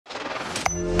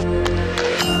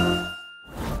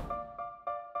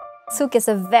Zug is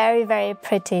a very, very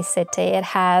pretty city. It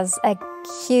has a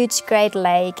huge Great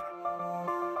Lake.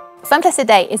 FunPlus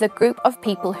Today is a group of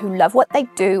people who love what they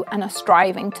do and are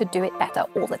striving to do it better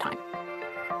all the time.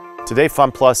 Today,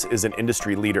 FunPlus is an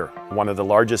industry leader, one of the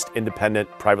largest independent,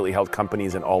 privately held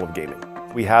companies in all of gaming.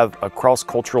 We have a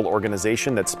cross-cultural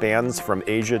organization that spans from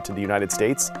Asia to the United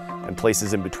States and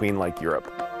places in between like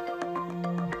Europe.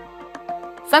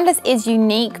 FunPlus is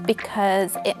unique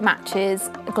because it matches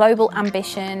global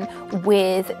ambition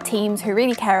with teams who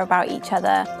really care about each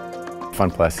other.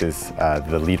 FunPlus is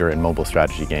the leader in mobile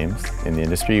strategy games in the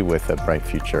industry with a bright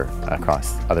future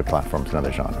across other platforms and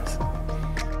other genres.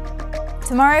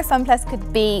 Tomorrow, FunPlus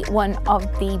could be one of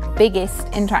the biggest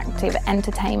interactive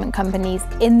entertainment companies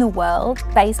in the world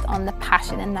based on the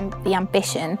passion and the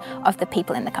ambition of the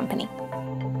people in the company.